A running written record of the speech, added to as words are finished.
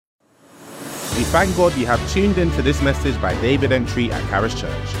We thank God you have tuned into this message by David Entry at Charis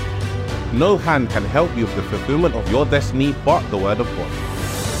Church. No hand can help you with the fulfillment of your destiny but the Word of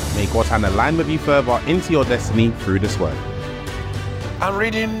God. May God's hand align with you further into your destiny through this Word. I'm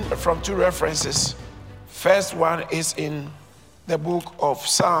reading from two references. First one is in the book of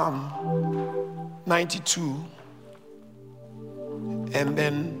Psalm 92. And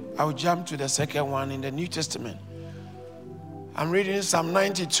then I'll jump to the second one in the New Testament. I'm reading Psalm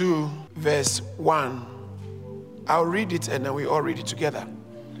 92, verse 1. I'll read it and then we all read it together.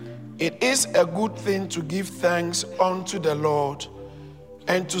 It is a good thing to give thanks unto the Lord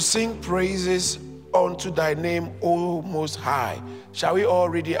and to sing praises unto thy name, O Most High. Shall we all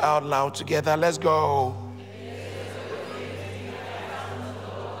read it out loud together? Let's go.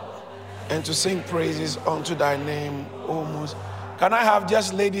 And to sing praises unto thy name, O Most High. Can I have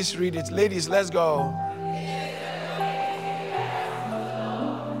just ladies read it? Ladies, let's go.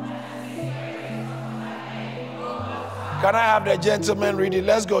 Can I have the gentlemen read it?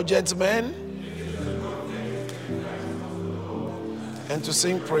 Let's go, gentlemen. And to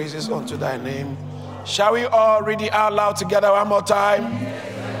sing praises unto thy name. Shall we all read it out loud together one more time?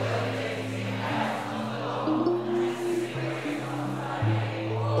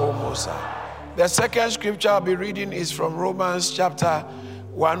 O Most High. The second scripture I'll be reading is from Romans chapter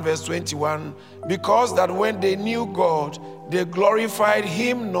 1 verse 21. Because that when they knew God, they glorified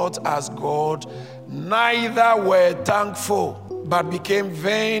him not as God, neither were thankful, but became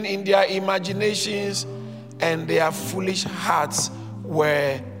vain in their imaginations, and their foolish hearts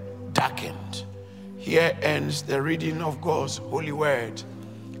were darkened. Here ends the reading of God's holy word.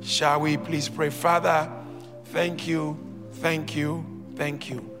 Shall we please pray? Father, thank you, thank you, thank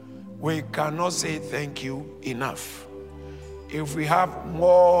you. We cannot say thank you enough. If we have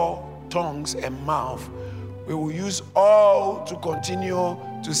more tongues and mouth, we will use all to continue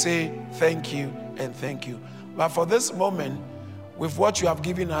to say thank you and thank you. But for this moment, with what you have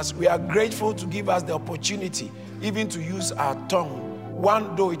given us, we are grateful to give us the opportunity even to use our tongue,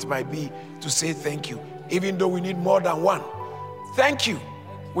 one though it might be, to say thank you, even though we need more than one. Thank you.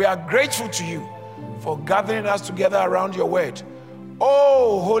 We are grateful to you for gathering us together around your word.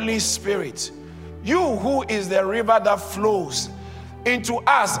 Oh, Holy Spirit, you who is the river that flows into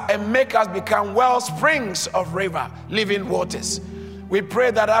us and make us become well springs of river, living waters. We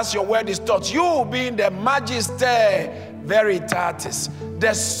pray that as your word is taught, you being the Magister Veritatis,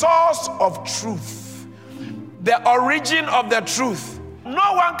 the source of truth, the origin of the truth.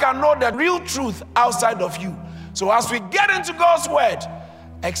 No one can know the real truth outside of you. So as we get into God's word,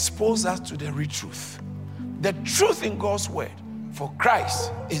 expose us to the real truth. The truth in God's word. For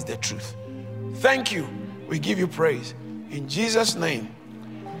Christ is the truth. Thank you. We give you praise. In Jesus' name,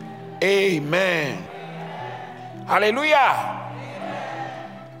 amen. Hallelujah.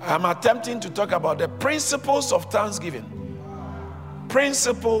 I'm attempting to talk about the principles of thanksgiving.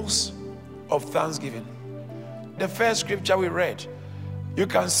 Principles of thanksgiving. The first scripture we read, you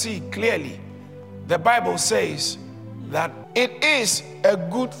can see clearly the Bible says that it is a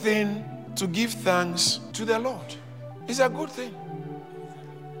good thing to give thanks to the Lord. It's a good thing.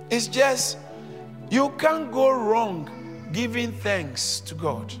 It's just, you can't go wrong giving thanks to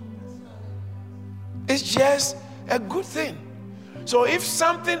God. It's just a good thing. So if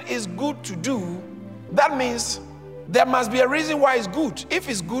something is good to do, that means there must be a reason why it's good. If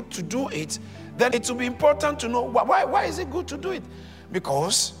it's good to do it, then it will be important to know why is it good to do it?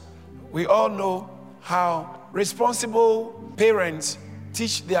 Because we all know how responsible parents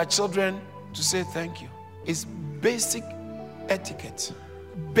teach their children to say thank you. It's basic etiquette.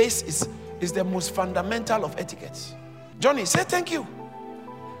 Base is the most fundamental of etiquette. Johnny, say thank you.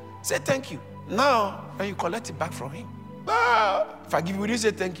 Say thank you. Now, when you collect it back from him. If I give you, will you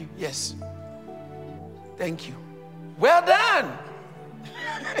say thank you? Yes. Thank you. Well done.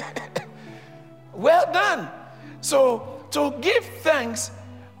 Well done. So, to give thanks,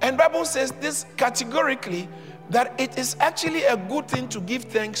 and Bible says this categorically, that it is actually a good thing to give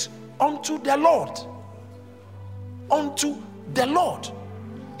thanks unto the Lord. Unto the Lord.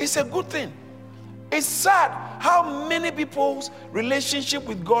 It's a good thing. It's sad how many people's relationship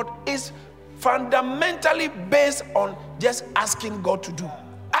with God is fundamentally based on just asking God to do.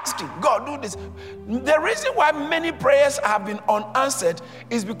 Asking God, do this. The reason why many prayers have been unanswered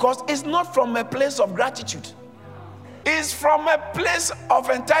is because it's not from a place of gratitude. It's from a place of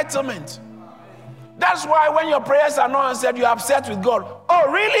entitlement. That's why when your prayers are not answered, you're upset with God.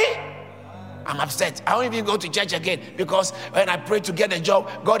 Oh, really? I'm upset. I won't even go to church again because when I prayed to get a job,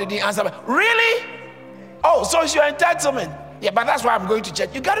 God didn't answer me. Really? Oh, so it's your entitlement. Yeah, but that's why I'm going to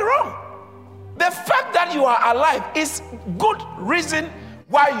church. You got it wrong. The fact that you are alive is good reason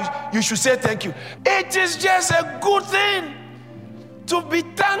why you should say thank you. It is just a good thing to be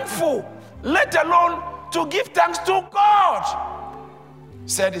thankful, let alone to give thanks to God.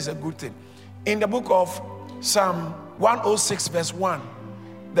 Said is a good thing. In the book of Psalm 106 verse 1,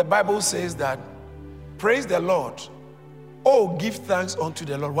 the Bible says that, praise the Lord. Oh, give thanks unto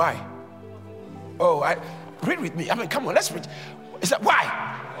the Lord. Why? Oh, read with me. I mean, come on, let's read. Is that why?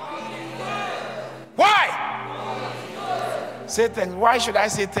 Why? Say thanks. Why should I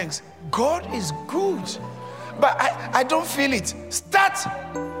say thanks? God is good. But I don't feel it. Start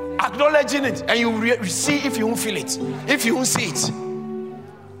acknowledging it, and you see if you won't feel it, if you won't see it.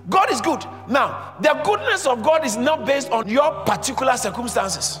 God is good. Now, the goodness of God is not based on your particular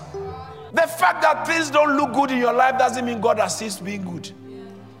circumstances. The fact that things don't look good in your life doesn't mean God has ceased being good.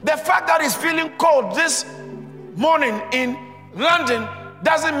 The fact that it's feeling cold this morning in London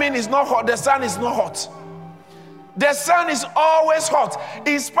doesn't mean it's not hot. The sun is not hot. The sun is always hot.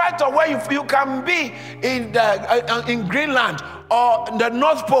 In spite of where you can be in Greenland or the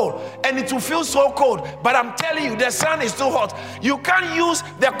North Pole, and it will feel so cold. But I'm telling you, the sun is still hot. You can't use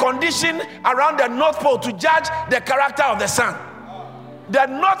the condition around the North Pole to judge the character of the sun. The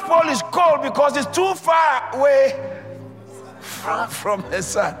North Pole is cold because it's too far away from the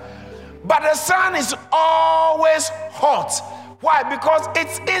sun. But the sun is always hot. Why? Because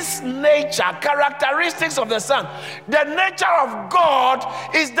it's its nature, characteristics of the sun. The nature of God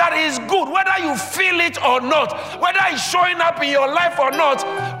is that He is good, whether you feel it or not, whether it's showing up in your life or not.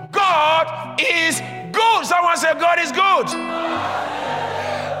 God is good. Someone say, God is good.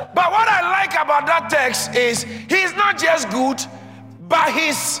 But what I like about that text is He's not just good, but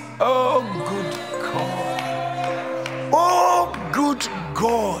He's, oh, good God. Oh, good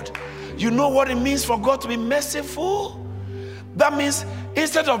God. You know what it means for God to be merciful? That means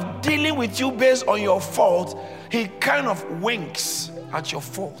instead of dealing with you based on your fault, He kind of winks at your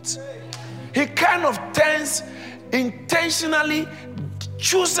fault. He kind of intentionally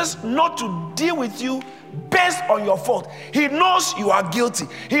chooses not to deal with you based on your fault. He knows you are guilty.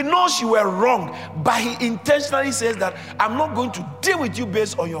 He knows you were wrong. But He intentionally says that I'm not going to deal with you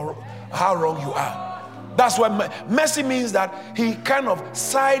based on how wrong you are. That's what mercy means, that He kind of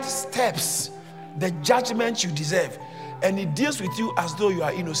sidesteps the judgment you deserve. And He deals with you as though you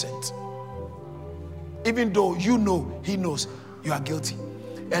are innocent. Even though you know He knows you are guilty.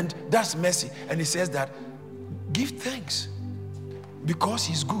 And that's mercy. And He says that give thanks because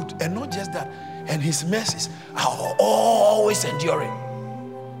He's good. And not just that. And His mercies are always enduring.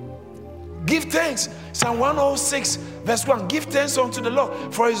 Give thanks. Psalm 106 verse 1. Give thanks unto the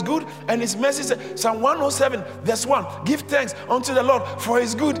Lord for His good and His mercies. Psalm 107 verse 1. Give thanks unto the Lord for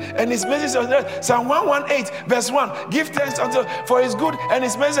His good and His mercies. Psalm 118 verse 1. Give thanks for His good and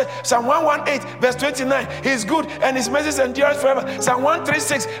His mercies. Psalm 118 verse 29. He is good and His mercies endures forever. Psalm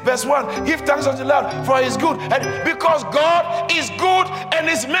 136 verse 1. Give thanks unto the Lord for His good. And because God is good and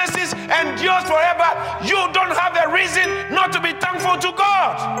His mercies endures forever, you don't have a reason not to be thankful to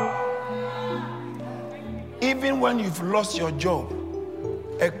God. Even when you've lost your job,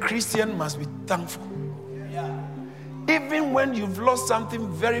 a Christian must be thankful. Even when you've lost something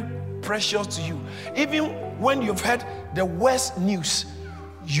very precious to you, even when you've heard the worst news,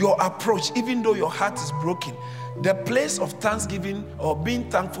 your approach, even though your heart is broken, the place of thanksgiving or being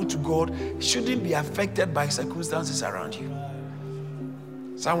thankful to God shouldn't be affected by circumstances around you.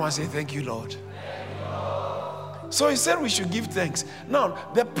 Someone say, thank you, Lord. So He said we should give thanks. Now,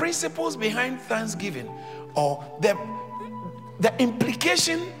 the principles behind thanksgiving, or the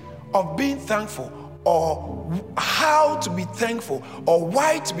implication of being thankful, or how to be thankful, or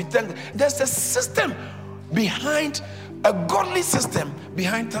why to be thankful. There's a system behind, a godly system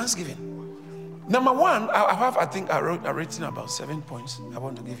behind thanksgiving. Number one, I think I've written about 7 points I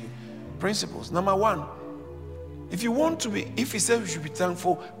want to give you. Principles. Number one, if He says we should be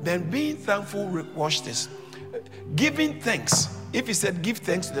thankful, then being thankful, watch this. Giving thanks. If He said give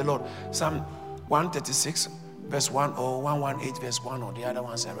thanks to the Lord, Psalm 136 verse 1 or 118 verse 1 or the other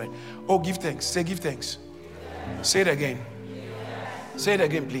ones I read. Oh, give thanks. Say give thanks. Say it again. Say it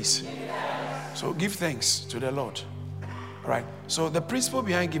again, please. So give thanks to the Lord. All right. So the principle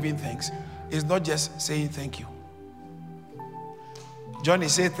behind giving thanks is not just saying thank you. Johnny,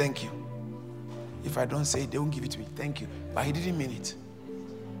 say thank you. If I don't say it, they won't give it to me. Thank you. But he didn't mean it.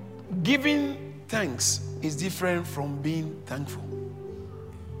 Giving thanks is different from being thankful.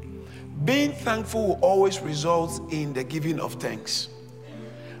 Being thankful will always result in the giving of thanks.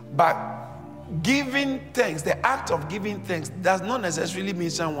 But giving thanks, the act of giving thanks, does not necessarily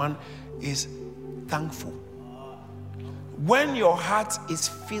mean someone is thankful. When your heart is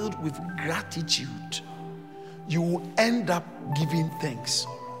filled with gratitude, you will end up giving thanks.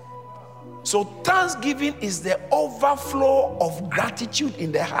 So thanksgiving is the overflow of gratitude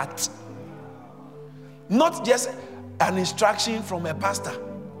in the heart. Not just an instruction from a pastor.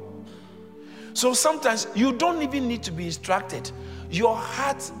 So sometimes you don't even need to be instructed. Your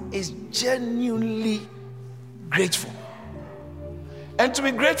heart is genuinely grateful. And to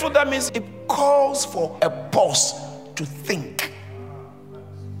be grateful, that means it calls for a pause to think.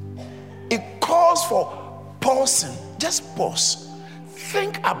 It calls for pausing. Just pause.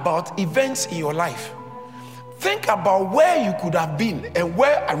 Think about events in your life. Think about where you could have been and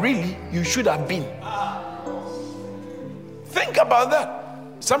where really you should have been. Think about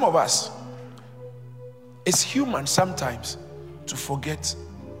that. Some of us, it's human sometimes to forget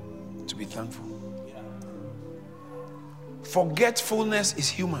to be thankful. Forgetfulness is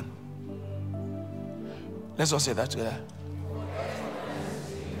human. Let's all say that together.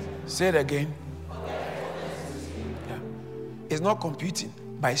 Say it again. Yeah. It's not computing,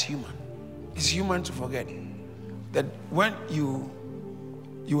 but it's human. It's human to forget that when you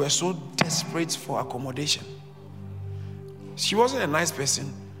were so desperate for accommodation. She wasn't a nice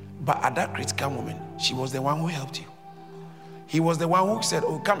person, but at that critical moment, she was the one who helped you. He was the one who said,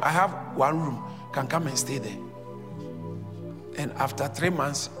 oh, come, I have one room, can come and stay there. And after 3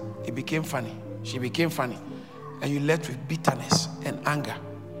 months, it became funny. She became funny. And you left with bitterness and anger.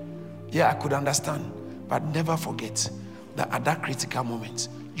 Yeah, I could understand, but never forget that at that critical moment,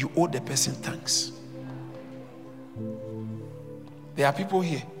 you owe the person thanks. There are people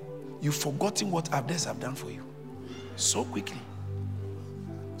here, you've forgotten what others have done for you. So quickly.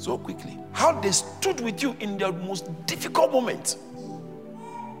 So quickly. How they stood with you in the most difficult moment.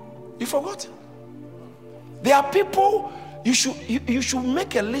 You forgot. There are people, you should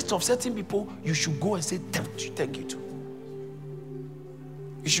make a list of certain people you should go and say thank you to.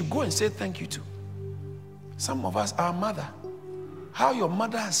 You should go and say thank you to. Some of us, our mother, how your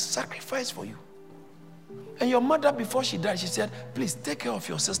mother has sacrificed for you. And your mother, before she died, she said, please take care of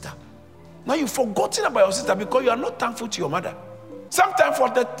your sister. Now you've forgotten about your sister because you are not thankful to your mother. Sometimes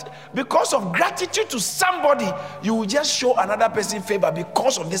because of gratitude to somebody, you will just show another person favor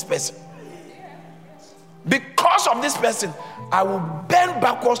because of this person. Because of this person, I will bend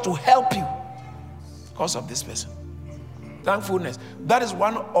backwards to help you. Because of this person. Thankfulness. That is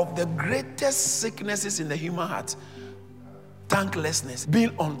one of the greatest sicknesses in the human heart. Thanklessness.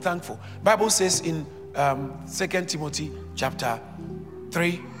 Being unthankful. Bible says in 2 Timothy chapter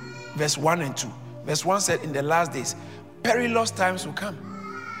 3, verse 1 and 2. Verse 1 said, in the last days, perilous times will come.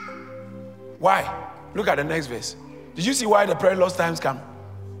 Why? Look at the next verse. Did you see why the perilous times come?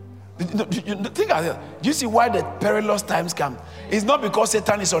 Think about it. Do you see why the perilous times come? It's not because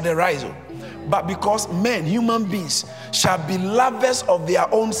Satan is on the rise, but because men, human beings, shall be lovers of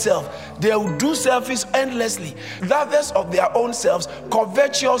their own self. They will do selfish endlessly. Lovers of their own selves,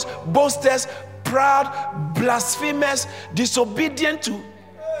 covetous, boasters, proud, blasphemous, disobedient to...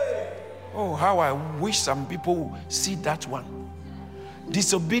 Oh, how I wish some people would see that one.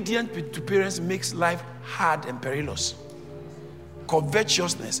 Disobedient to parents makes life hard and perilous.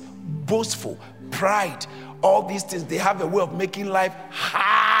 Covetousness, boastful, pride, all these things, they have a way of making life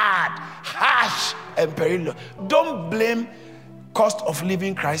hard, harsh, and perilous. Don't blame cost of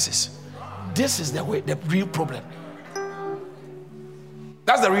living crisis. This is the real problem.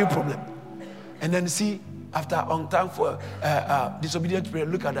 That's the real problem. And then see, after unthankful, disobedient to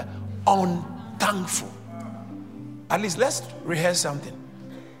parents, look at that. Unthankful. At least let's rehearse something.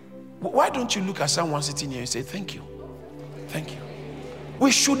 Why don't you look at someone sitting here and say thank you? Thank you. We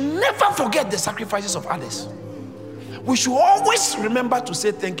should never forget the sacrifices of others. We should always remember to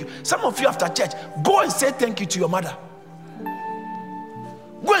say thank you. Some of you after church, go and say thank you to your mother.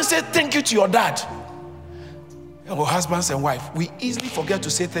 Go and say thank you to your dad. Our husbands and wife, we easily forget to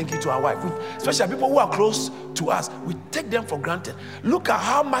say thank you to our wife. Especially people who are close to us, we take them for granted. Look at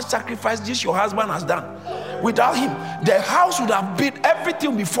how much sacrifice this your husband has done. Without him, the house would have been, everything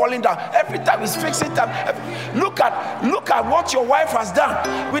would be falling down. Every time he's fixing time. Look at what your wife has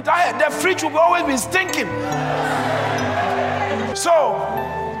done. Without her, the fridge will always be stinking. So,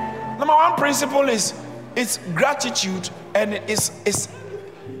 number one principle is it's gratitude, and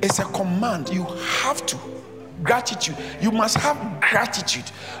it's a command. You have to. Gratitude. You must have gratitude.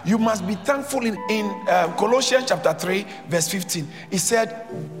 You must be thankful. In Colossians chapter 3 verse 15, it said,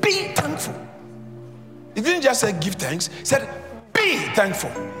 be thankful. It didn't just say give thanks. It said, be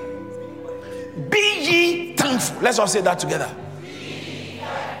thankful. Be ye thankful. Let's all say that together.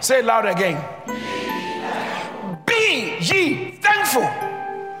 Say it loud again. Be ye thankful.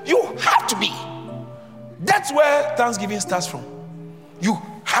 You have to be. That's where Thanksgiving starts from. You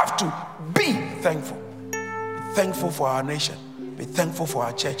have to be thankful. thankful for our nation. Be thankful for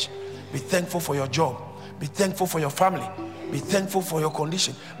our church. Be thankful for your job. Be thankful for your family. Be thankful for your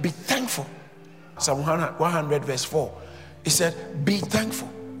condition. Be thankful. Psalm 100 verse 4. He said, be thankful.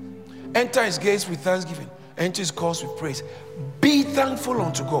 Enter his gates with thanksgiving. Enter his courts with praise. Be thankful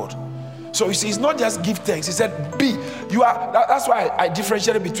unto God. So you see, it's not just give thanks. He said, be. You are. That's why I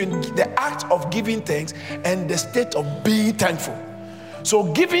differentiated between the act of giving thanks and the state of being thankful.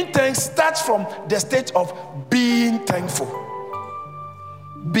 So giving thanks starts from the state of being thankful.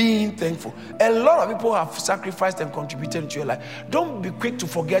 Being thankful. A lot of people have sacrificed and contributed to your life. Don't be quick to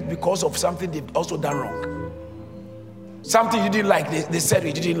forget because of something they've also done wrong. Something you didn't like, they said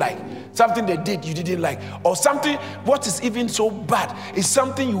you didn't like. Something they did you didn't like. Or something, what is even so bad is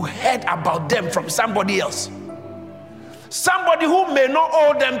something you heard about them from somebody else. Somebody who may not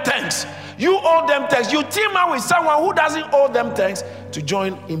owe them thanks. You owe them thanks. You team up with someone who doesn't owe them thanks to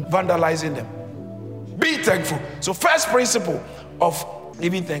join in vandalizing them. Be thankful. So first principle of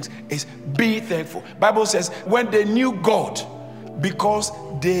giving thanks is be thankful. Bible says when they knew God, because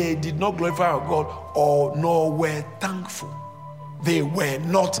they did not glorify our God or nor were thankful. They were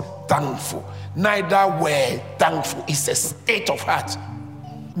not thankful. Neither were thankful. It's a state of heart.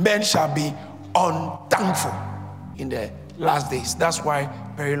 Men shall be unthankful in the last days. That's why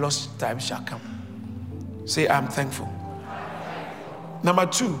perilous times shall come. Say, I'm thankful. Number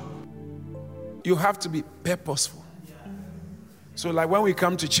 2, you have to be purposeful. So like when we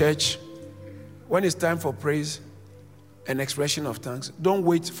come to church, when it's time for praise and expression of thanks, don't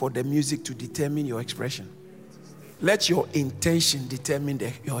wait for the music to determine your expression. Let your intention determine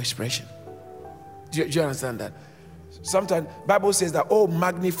your expression. Do you understand that? Sometimes Bible says that, oh,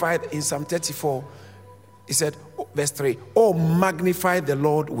 magnified in Psalm 34. It said, verse 3, oh, magnify the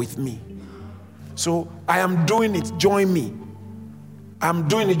Lord with me. So I am doing it, join me. I'm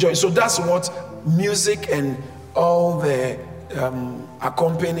doing it, join. So that's what music and all the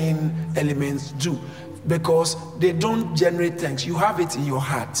accompanying elements do. Because they don't generate thanks. You have it in your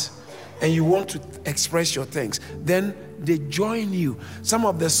heart. And you want to express your thanks, then they join you. Some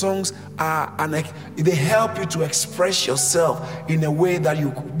of the songs they help you to express yourself in a way that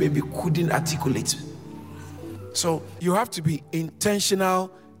you maybe couldn't articulate. So you have to be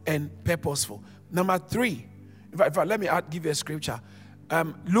intentional and purposeful. Number 3, in fact, let me give you a scripture.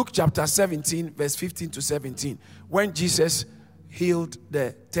 Luke chapter 17, verse 15 to 17. When Jesus healed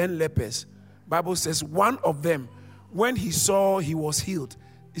the 10 lepers, Bible says one of them, when he saw he was healed,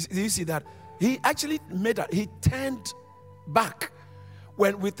 you see that he actually he turned back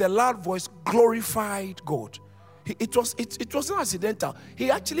when with a loud voice glorified God. It wasn't accidental. He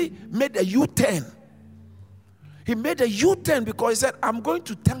actually made a U-turn. He made a U-turn because he said, I'm going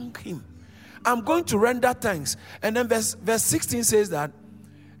to thank him. I'm going to render thanks. And then verse 16 says that,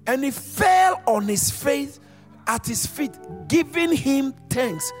 and he fell on his face at his feet, giving him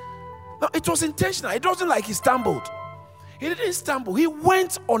thanks. Now it was intentional. It wasn't like he stumbled. He didn't stumble. He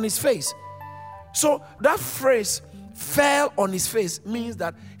went on his face. So that phrase, fell on his face, means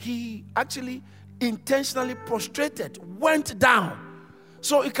that he actually intentionally prostrated, went down.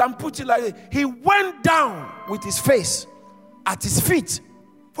 So you can put it like this. He went down with his face at his feet.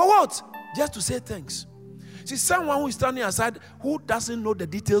 For what? Just to say thanks. See, someone who is standing aside, who doesn't know the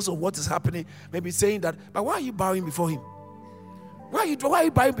details of what is happening, may be saying that, but why are you bowing before him? Why are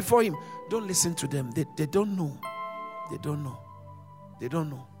you bowing before him? Don't listen to them. They don't know. They don't know. They don't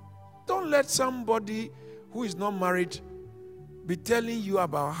know. Don't let somebody who is not married be telling you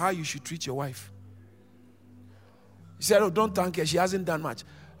about how you should treat your wife. You said, oh, don't thank her. She hasn't done much.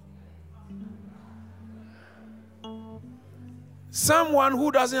 Someone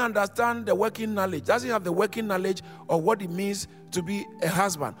who doesn't understand the working knowledge, doesn't have the working knowledge of what it means to be a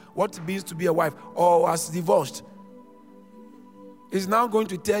husband, what it means to be a wife, or has divorced, is now going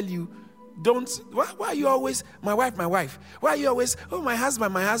to tell you, why are you always, my wife? Why are you always, oh, my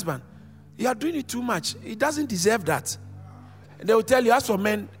husband? You are doing it too much. He doesn't deserve that. And they will tell you, as for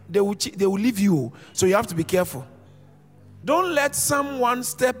men, they will leave you. So you have to be careful. Don't let someone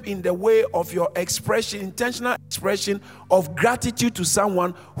step in the way of your expression, intentional expression of gratitude to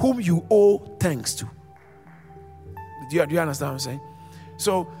someone whom you owe thanks to. Do you understand what I'm saying?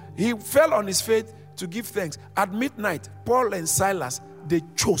 So he fell on his face to give thanks. At midnight, Paul and Silas, they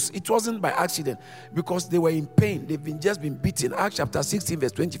chose. It wasn't by accident because they were in pain. They've just been beaten. Acts chapter 16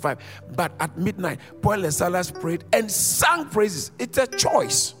 verse 25. But at midnight, Paul and Silas prayed and sang praises. It's a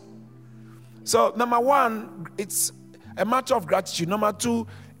choice. So number 1, it's a matter of gratitude. Number 2,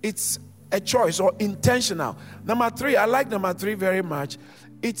 it's a choice or intentional. Number 3, I like number 3 very much.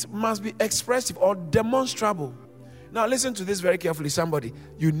 It must be expressive or demonstrable. Now listen to this very carefully. Somebody,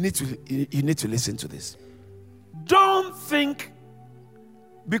 you need to listen to this. Don't think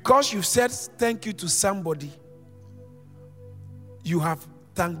because you've said thank you to somebody, you have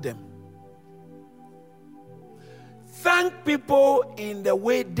thanked them. Thank people in the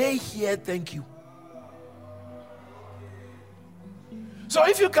way they hear thank you. So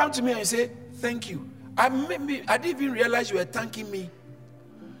if you come to me and say, thank you, I didn't even realize you were thanking me.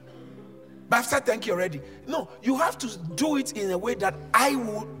 But I've said thank you already. No, you have to do it in a way that I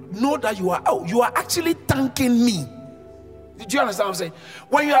will know that you are actually thanking me. Do you understand what I'm saying?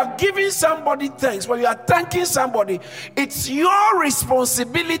 When you are giving somebody thanks, when you are thanking somebody, it's your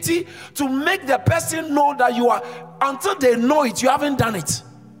responsibility to make the person know that you are, until they know it, you haven't done it.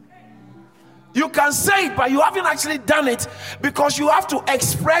 You can say it, but you haven't actually done it, because you have to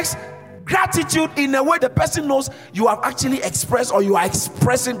express gratitude in a way the person knows you have actually expressed, or you are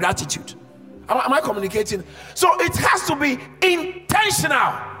expressing gratitude. Am I communicating? So it has to be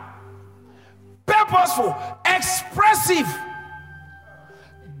intentional, purposeful, expressive,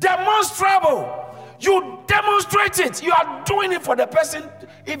 demonstrable. You demonstrate it. You are doing it for the person.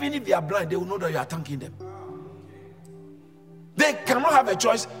 Even if they are blind, they will know that you are thanking them. They cannot have a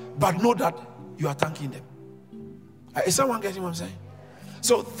choice but know that you are thanking them. Is someone getting what I'm saying?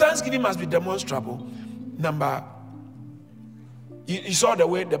 So thanksgiving must be demonstrable. You saw the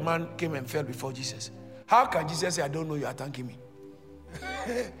way the man came and fell before Jesus. How can Jesus say, I don't know you are thanking me?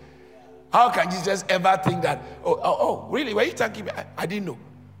 How can Jesus ever think that, oh, really? Were you thanking me? I didn't know.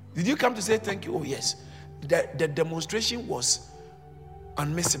 Did you come to say thank you? Oh, yes. The demonstration was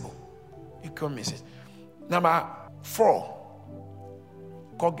unmissable. You can't miss it. Number 4,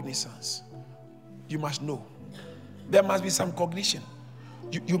 cognizance. You must know. There must be some cognition.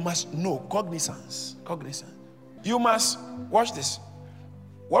 You must know. Cognizance. You must, watch this.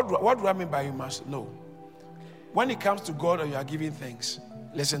 What do I mean by you must know? When it comes to God and you are giving thanks,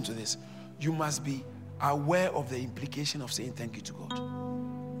 listen to this. You must be aware of the implication of saying thank you to God.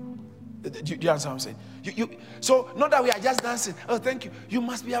 Do you understand what I'm saying? So not that we are just dancing. Oh, thank you. You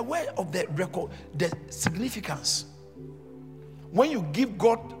must be aware of the record, the significance. When you give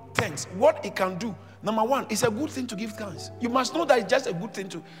God thanks, what it can do. Number 1, it's a good thing to give thanks. You must know that it's just a good thing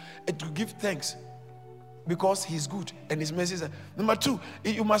to give thanks, because He's good and His mercies. Number 2,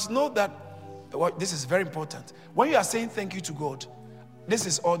 you must know that, this is very important. When you are saying thank you to God, this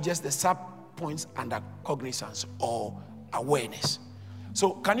is all just the sub points under cognizance or awareness.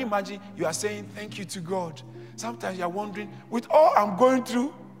 So can you imagine you are saying thank you to God? Sometimes you are wondering, with all I'm going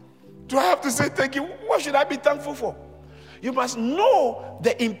through, do I have to say thank you? What should I be thankful for? You must know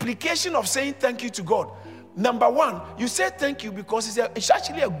the implication of saying thank you to God. Number 1, you say thank you because it's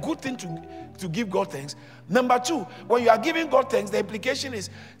actually a good thing to give God thanks. Number 2, when you are giving God thanks, the implication is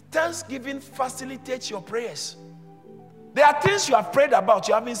thanksgiving facilitates your prayers. There are things you have prayed about,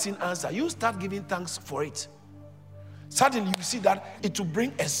 you haven't seen answer. You start giving thanks for it. Suddenly you see that it will bring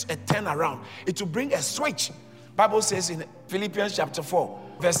a turnaround. It will bring a switch. Bible says in Philippians chapter 4,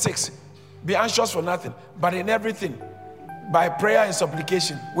 verse 6, be anxious for nothing, but in everything, by prayer and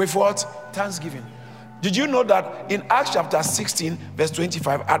supplication, with what? Thanksgiving. Did you know that in Acts chapter 16, verse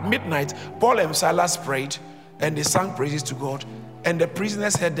 25, at midnight, Paul and Silas prayed, and they sang praises to God, and the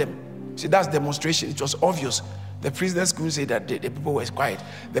prisoners heard them. See, that's demonstration. It was obvious. The prisoners couldn't say that the people were quiet.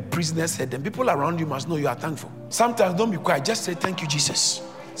 The prisoners heard them. People around you must know you are thankful. Sometimes don't be quiet. Just say, thank you, Jesus.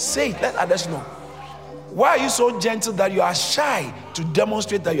 Say it. Let others know. Why are you so gentle that you are shy to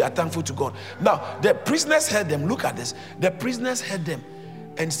demonstrate that you are thankful to God? Now, the prisoners heard them. Look at this. The prisoners heard them.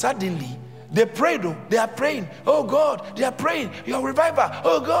 And suddenly, they prayed. They are praying. Oh, God. They are praying. Your reviver.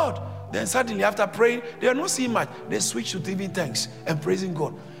 Oh, God. Then suddenly, after praying, they are not seeing much. They switched to giving thanks and praising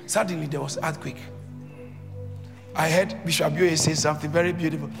God. Suddenly, there was earthquake. I heard Bishop Boye say something very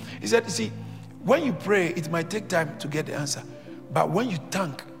beautiful. He said, see, when you pray, it might take time to get the answer. But when you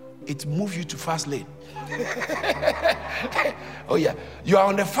thank, it moves you to fast lane. Oh yeah, you are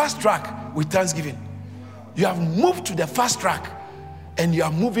on the fast track with thanksgiving. You have moved to the fast track and you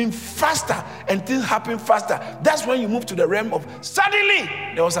are moving faster and things happen faster. That's when you move to the realm of suddenly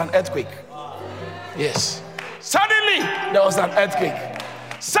there was an earthquake. Yes, suddenly there was an earthquake.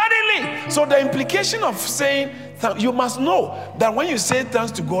 Suddenly. So the implication of saying, you must know that when you say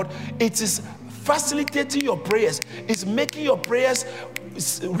thanks to God, it is facilitating your prayers. It's making your prayers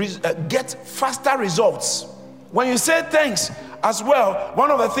get faster results. When you say thanks as well, one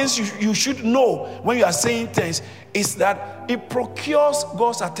of the things you should know when you are saying thanks is that it procures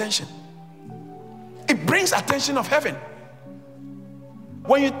God's attention. It brings attention of heaven.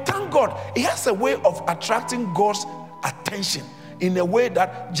 When you thank God, it has a way of attracting God's attention in a way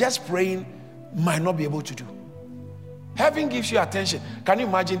that just praying might not be able to do. Heaven gives you attention. Can you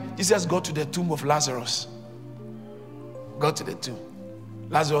imagine Jesus got to the tomb of Lazarus got to the tomb.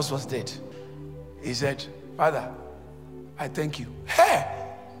 Lazarus was dead. He said, Father, I thank you. Hey!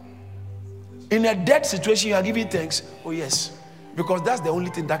 In a dead situation, you are giving thanks. Oh yes. Because that's the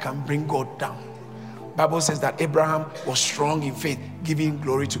only thing that can bring God down. Bible says that Abraham was strong in faith, giving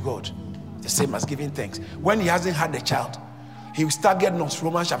glory to God. The same as giving thanks. When he hasn't had a child, he staggered not,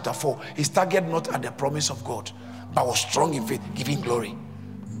 Romans chapter 4, he staggered not at the promise of God, but was strong in faith, giving glory.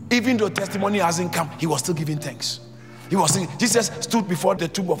 Even though testimony hasn't come, he was still giving thanks. He was saying, Jesus stood before the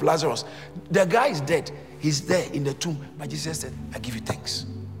tomb of Lazarus. The guy is dead. He's there in the tomb. But Jesus said, I give you thanks.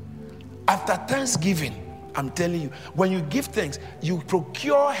 After thanksgiving, I'm telling you, when you give thanks, you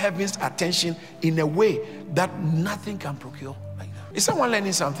procure heaven's attention in a way that nothing can procure like that. Is someone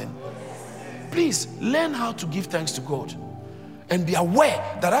learning something? Please learn how to give thanks to God. And be aware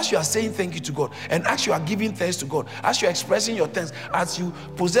that as you are saying thank you to God, and as you are giving thanks to God, as you are expressing your thanks, as you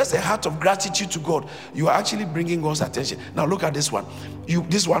possess a heart of gratitude to God, you are actually bringing God's attention. Now look at this one.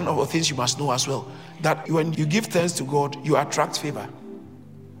 This is one of the things you must know as well. That when you give thanks to God, you attract favor.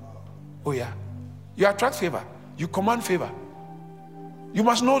 Oh yeah. You attract favor. You command favor. You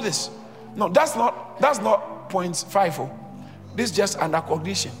must know this. No, that's not point 5. This is just under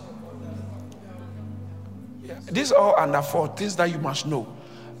cognition. These are all under 4 things that you must know.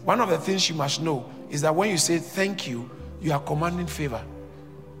 One of the things you must know is that when you say thank you, you are commanding favor.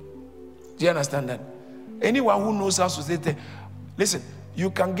 Do you understand that? Anyone who knows how to say thank you, listen,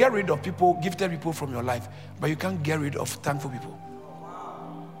 you can get rid of people, gifted people from your life, but you can't get rid of thankful people.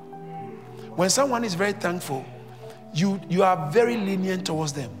 When someone is very thankful, you are very lenient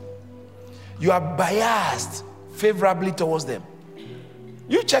towards them. You are biased favorably towards them.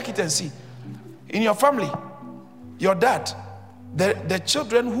 You check it and see. In your family, your dad, the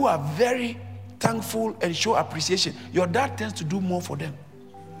children who are very thankful and show appreciation, your dad tends to do more for them.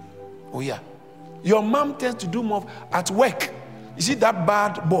 Oh yeah. Your mom tends to do more at work. You see that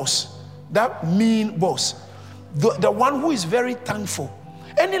bad boss, that mean boss, the one who is very thankful.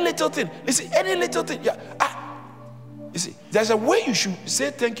 Any little thing, listen, any little thing. Yeah, you see, there's a way you should say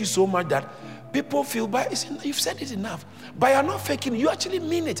thank you so much that people feel, but you've said it enough. But you're not faking it, you actually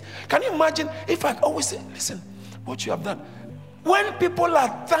mean it. Can you imagine if I always say, listen, what you have done? When people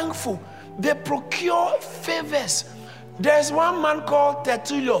are thankful, they procure favors. There's one man called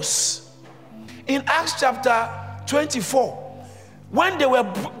Tertullus in Acts chapter 24. When they were,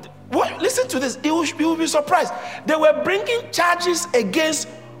 listen to this, you will be surprised. They were bringing charges against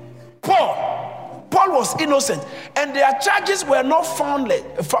Paul. Paul was innocent, and their charges were not founded.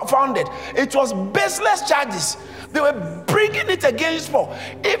 It was baseless charges. They were bringing it against Paul.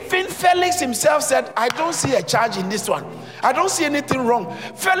 Even Felix himself said, I don't see a charge in this one. I don't see anything wrong.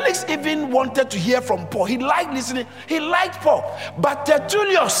 Felix even wanted to hear from Paul. He liked listening. He liked Paul. But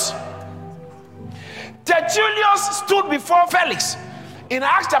Tertullus stood before Felix. In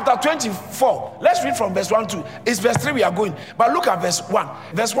Acts chapter 24, let's read from verse 1 to, it's verse 3 we are going. But look at verse 1.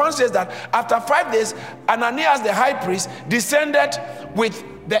 Verse 1 says that after 5 days, Ananias the high priest descended with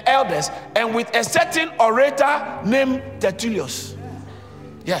the elders and with a certain orator named Tertullus.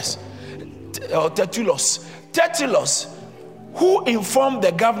 Yes, Tertullus. Tertullus, who informed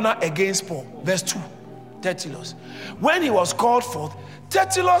the governor against Paul. Verse 2, Tertullus. When he was called forth,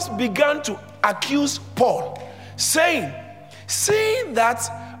 Tertullus began to accuse Paul, saying, seeing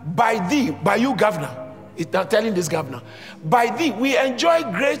that by thee, by you governor, he's telling this governor, by thee we enjoy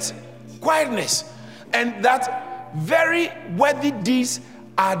great quietness, and that very worthy deeds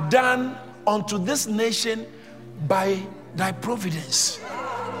are done unto this nation by thy providence.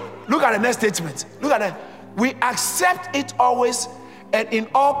 Look at the next statement. Look at that. We accept it always and in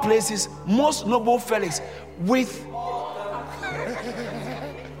all places, most noble Felix, with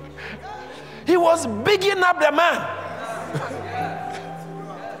he was bigging up the man.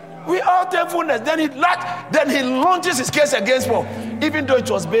 We all thankfulness. Then he launches his case against Paul, even though it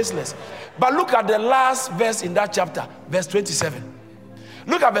was baseless. But look at the last verse in that chapter, verse 27.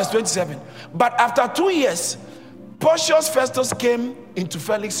 Look at verse 27. But after 2 years, Porcius Festus came into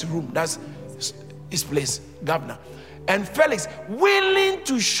Felix's room. That's his place, governor. And Felix, willing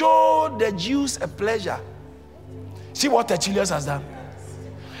to show the Jews a pleasure. See what Tertullus has done.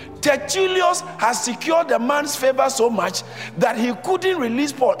 Tertullus has secured the man's favor so much that he couldn't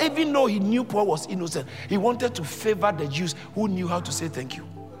release Paul, even though he knew Paul was innocent. He wanted to favor the Jews who knew how to say thank you.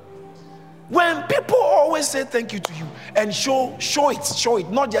 When people always say thank you to you and show it,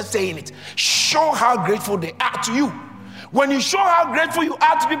 not just saying it, show how grateful they are to you. When you show how grateful you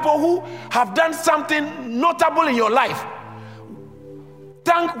are to people who have done something notable in your life,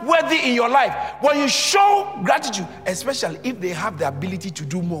 thankworthy in your life, when you show gratitude, especially if they have the ability to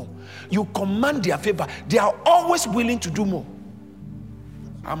do more, you command their favor. They are always willing to do more.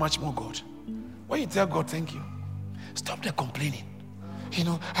 How much more God? When you tell God thank you, stop the complaining. You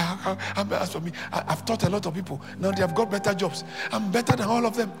know, as for me, I've taught a lot of people. Now they have got better jobs. I'm better than all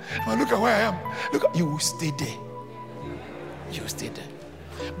of them. Now look at where I am. Look, you will stay there. You will stay there.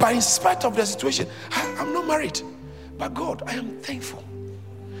 But in spite of the situation, I'm not married. But God, I am thankful.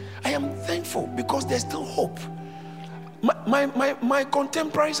 I am thankful because there's still hope. My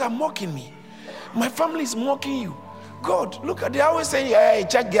contemporaries are mocking me. My family is mocking you. God, look at, they always saying, hey,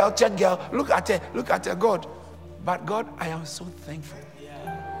 church girl, look at her, God. But God, I am so thankful.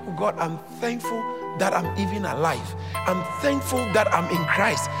 Oh God, I'm thankful that I'm even alive. I'm thankful that I'm in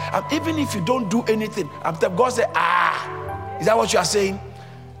Christ. Even if you don't do anything, God say, is that what you are saying?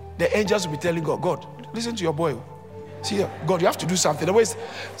 The angels will be telling God, God, listen to your boy. See, God, you have to do something. Otherwise,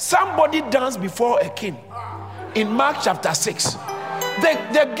 somebody danced before a king in Mark chapter 6.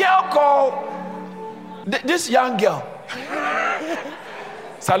 The girl called this young girl,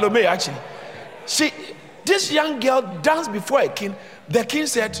 Salome actually. This young girl danced before a king. The king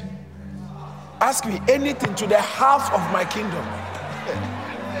said, ask me anything to the half of my kingdom.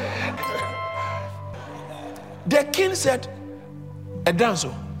 The king said, a dance.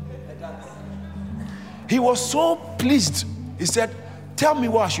 He was so pleased. He said, tell me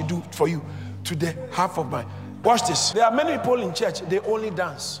what I should do for you to the half of my. Watch this. There are many people in church, they only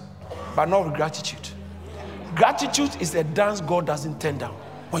dance, but not with gratitude. Gratitude is a dance God doesn't turn down.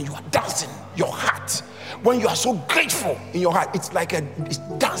 When you are dancing, your heart, when you are so grateful in your heart, it's like it's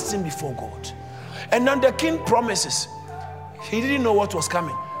dancing before God. And then the king promises. He didn't know what was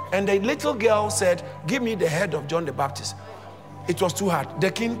coming. And the little girl said, give me the head of John the Baptist. It was too hard.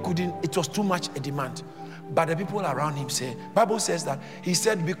 The king couldn't, it was too much a demand. But the people around him say, Bible says that, he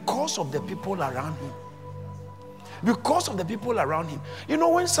said, because of the people around him. Because of the people around him. You know,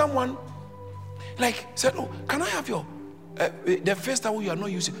 when someone like said, oh, can I have your the first towel you are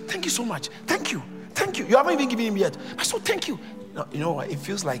not using? Thank you so much. Thank you. Thank you. You haven't even given him yet. I said, thank you. No, you know what? It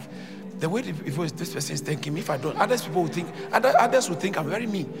feels like the way this person is thanking me, if I don't, others will think I'm very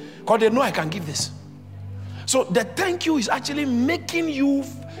mean. Because they know I can give this. So the thank you is actually making you,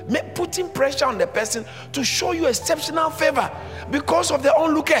 putting pressure on the person to show you exceptional favor because of the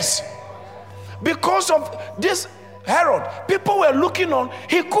onlookers. Because of this Herod, people were looking on.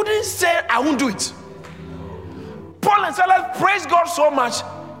 He couldn't say, I won't do it. Paul and Silas praised God so much.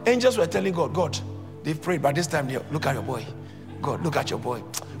 Angels were telling God, God, they've prayed, but this time they look at your boy. God, look at your boy.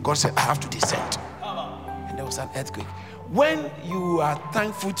 God said, I have to descend. And there was an earthquake. When you are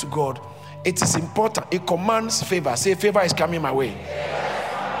thankful to God, it is important. It commands favor. Say, favor is coming my way.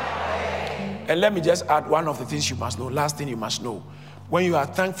 And let me just add one of the things you must know. Last thing you must know. When you are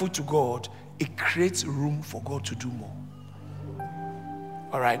thankful to God, it creates room for God to do more.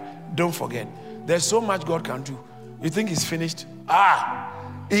 All right? Don't forget. There's so much God can do. You think he's finished?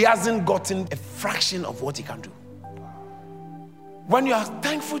 He hasn't gotten a fraction of what he can do. When you are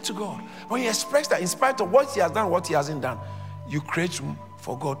thankful to God, when you express that in spite of what he has done, what he hasn't done, you create room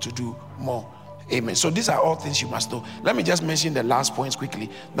for God to do more. Amen. So these are all things you must know. Let me just mention the last points quickly.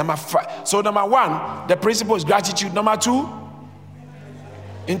 Number 5. So number 1, the principle is gratitude. Number 2,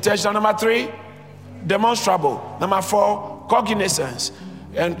 intentional. Number 3, demonstrable. Number 4, cognizance.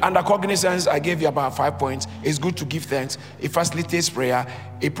 And under cognizance, I gave you about 5 points. It's good to give thanks. It facilitates prayer.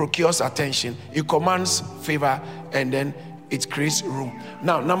 It procures attention. It commands favor. And then it creates room.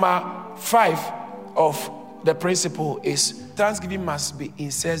 Now, number 5 of the principle is thanksgiving must be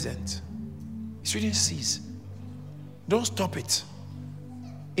incessant. It shouldn't cease. Don't stop it.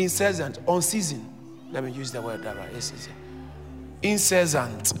 Incessant, unceasing. Let me use the word that right.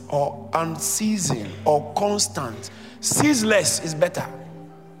 Incessant or unceasing or constant. Ceaseless is better.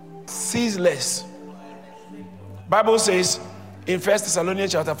 Ceaseless. Bible says in 1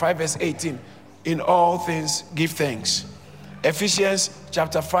 Thessalonians chapter 5 verse 18, in all things give thanks. Ephesians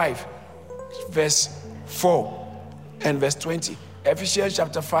chapter 5 verse 4 and verse 20. Ephesians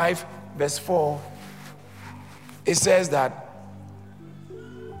chapter 5 verse 4, it says that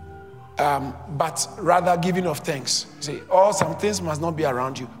but rather giving of thanks. See, some things must not be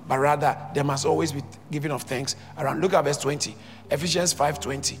around you, but rather there must always be giving of thanks around. Look at verse 20. Ephesians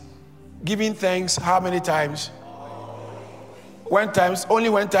 5:20. Giving thanks how many times? Only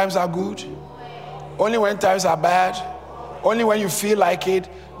when times are good. Only when times are bad. Only when you feel like it.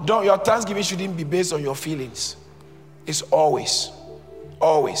 Your thanksgiving shouldn't be based on your feelings. It's always.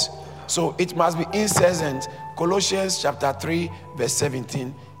 So it must be incessant. Colossians chapter 3 verse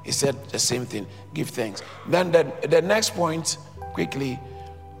 17, he said the same thing. Give thanks. Then the next point, quickly,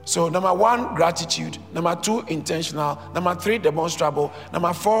 So number 1, gratitude. Number 2, intentional. Number 3, demonstrable.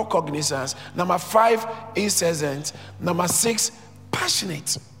 Number 4, cognizance. Number 5, incessant. Number 6,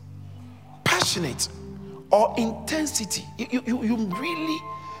 passionate. Passionate or intensity.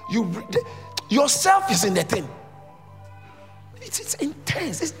 Yourself is in the thing. It's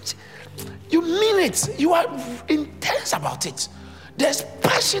intense. You mean it. You are intense about it. There's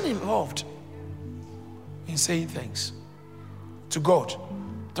passion involved in saying thanks to God.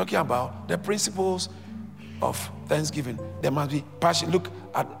 Talking about the principles of thanksgiving. There must be passion. Look,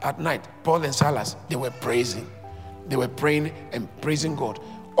 at night, Paul and Silas, they were praising. They were praying and praising God.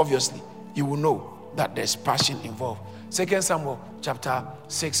 Obviously, you will know that there's passion involved. 2 Samuel chapter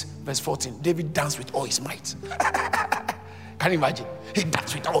 6, verse 14. David danced with all his might. Can you imagine? He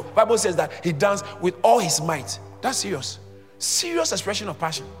danced with all. Bible says that he danced with all his might. That's serious. Serious expression of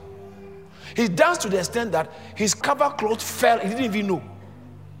passion. He danced to the extent that his cover cloth fell. He didn't even know.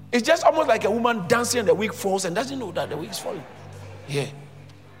 It's just almost like a woman dancing and the wig falls and doesn't know that the wig is falling. Yeah.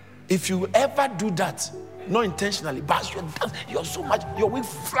 If you ever do that, not intentionally, but you're so much, your wig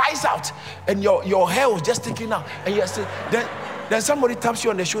flies out and your hair was just sticking out. And you say, then somebody taps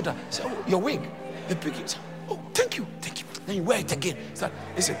you on the shoulder. Say, oh, your wig. They pick it. Oh, thank you. Then you wear it again.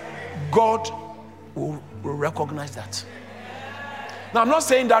 Listen, God will recognize that. Now, I'm not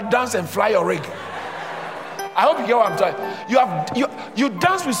saying that dance and fly your rig. I hope you get what I'm saying. You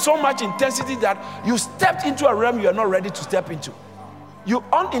dance with so much intensity that you stepped into a realm you are not ready to step into. You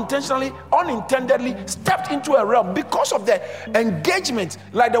unintendedly stepped into a realm because of the engagement,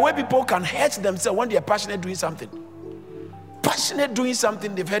 like the way people can hurt themselves when they are passionate doing something. Passionate doing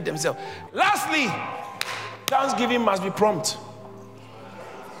something, they've hurt themselves. Lastly, thanksgiving must be prompt.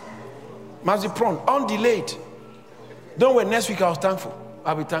 Must be prompt, undelayed. Don't wait, next week I was thankful.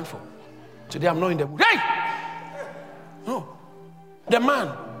 I'll be thankful. Today I'm not in the mood. Hey! No. The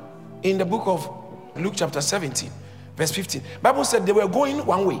man in the book of Luke chapter 17, verse 15, Bible said they were going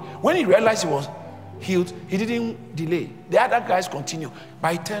one way. When he realized he was healed, he didn't delay. The other guys continued,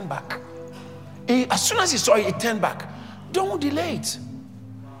 but he turned back. As soon as he saw it, he turned back. Don't delay it.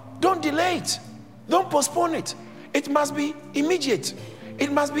 Don't delay it. Don't postpone it. It must be immediate.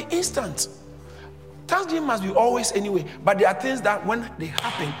 It must be instant. Thanksgiving must be always anyway, but there are things that when they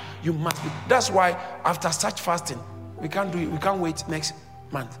happen, you must be. That's why after such fasting, we can't do it. We can't wait next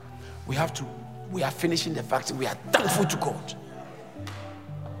month. We are finishing the fasting. We are thankful to God.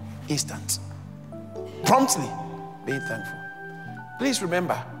 Instant. Promptly being thankful. Please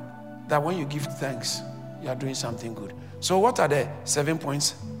remember that when you give thanks, you are doing something good. So what are the 7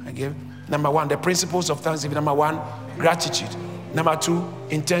 points I gave? Number 1, the principles of thanksgiving. Number 1, gratitude. Number 2,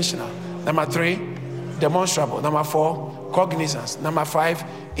 intentional. Number 3, demonstrable. Number 4, cognizance. Number 5,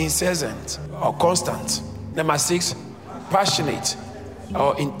 incessant or constant. Number 6, passionate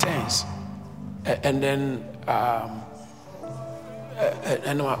or intense. And then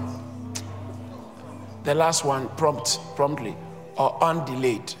the last one, promptly or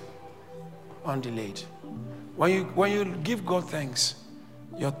undelayed. Undelayed. When you give God thanks,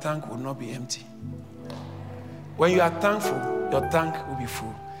 your tank will not be empty. When you are thankful, your tank will be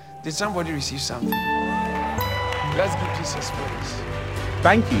full. Did somebody receive something? Let's give Jesus praise.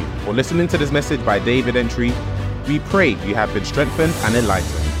 Thank you for listening to this message by David Entry. We pray you have been strengthened and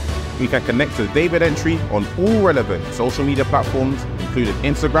enlightened. You can connect with David Entry on all relevant social media platforms, including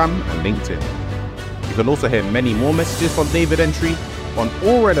Instagram and LinkedIn. You can also hear many more messages from David Entry on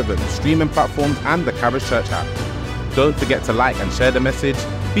all relevant streaming platforms and the Charis Church app. Don't forget to like and share the message.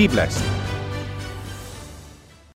 Be blessed.